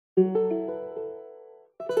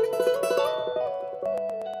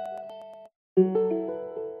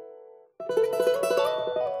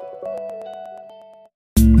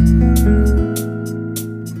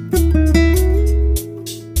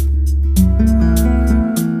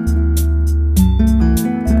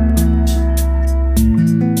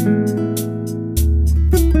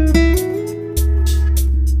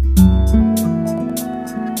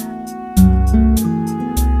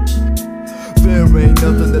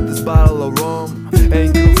that this bottle of rum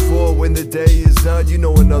ain't good for when the day is done. You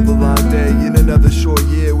know, another long day in another short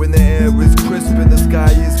year, when the air is crisp and the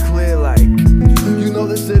sky is clear. Like, you know,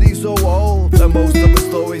 the city's so old that most of the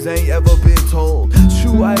stories ain't ever been told.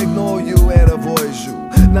 True, I ignore you and avoid you,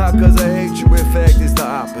 not cause I hate you, in fact it's the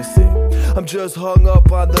opposite. I'm just hung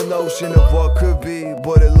up on the notion of what could be,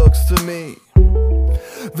 but it looks to me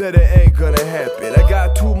that it ain't gonna happen. I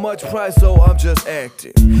got too much pride, so I'm just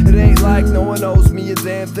acting. It ain't like no one owes me a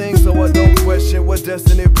damn thing, so I don't question what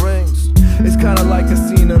destiny brings. It's kinda like a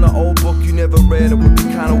scene in an old book you never read. It would be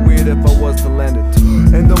kinda weird if I was to lend it to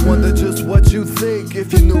you. And I wonder just what you think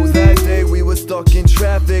if you knew that day we were stuck in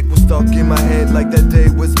traffic. Was stuck in my head like that day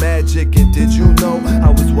was magic. And did you know I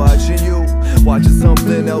was watching you, watching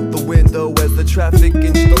something out the window as the traffic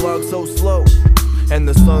inched along so slow, and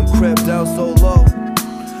the sun crept down so low,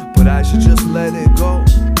 but I should just let it go.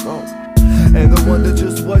 And I wonder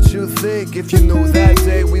just what you think if you knew that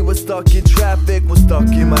day we were stuck in traffic. Was stuck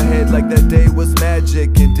in my head like that day was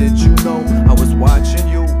magic. And did you know I was watching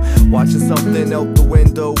you, watching something out the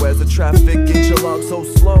window as the traffic inched along so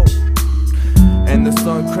slow, and the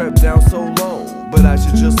sun crept down so low, but I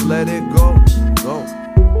should just let it go.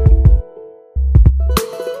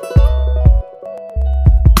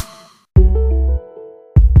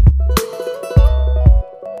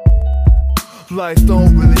 Life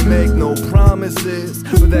don't really make no promises,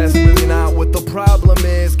 but that's really not what the problem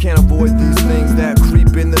is. Can't avoid these things that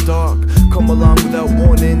creep in the dark, come along without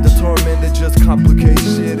warning, determined to just complicate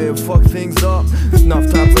shit and fuck things up. Enough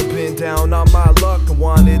times I've been down on my luck and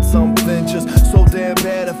wanted something just so damn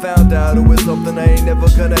bad, I found out it was something I ain't never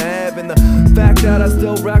gonna have. And the fact that I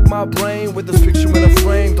still rack my brain with this picture in a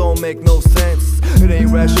frame don't make no sense. It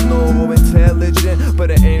ain't rational or intelligent, but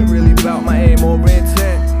it ain't really about my aim or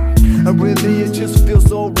intent. And really it just feels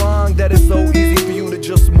so wrong that it's so easy for you to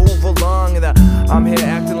just move along, and that I'm here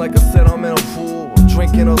acting like a sentimental fool,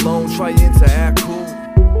 drinking alone, trying to act cool.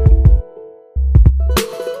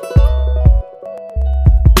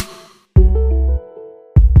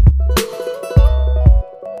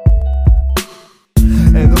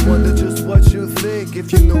 And I wonder just what you think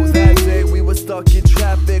if you knew that day we were stuck in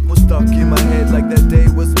traffic. Was stuck in my head like that day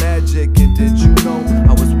was magic. And did you know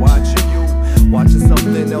I was watching you, watching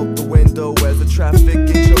something out the window as the traffic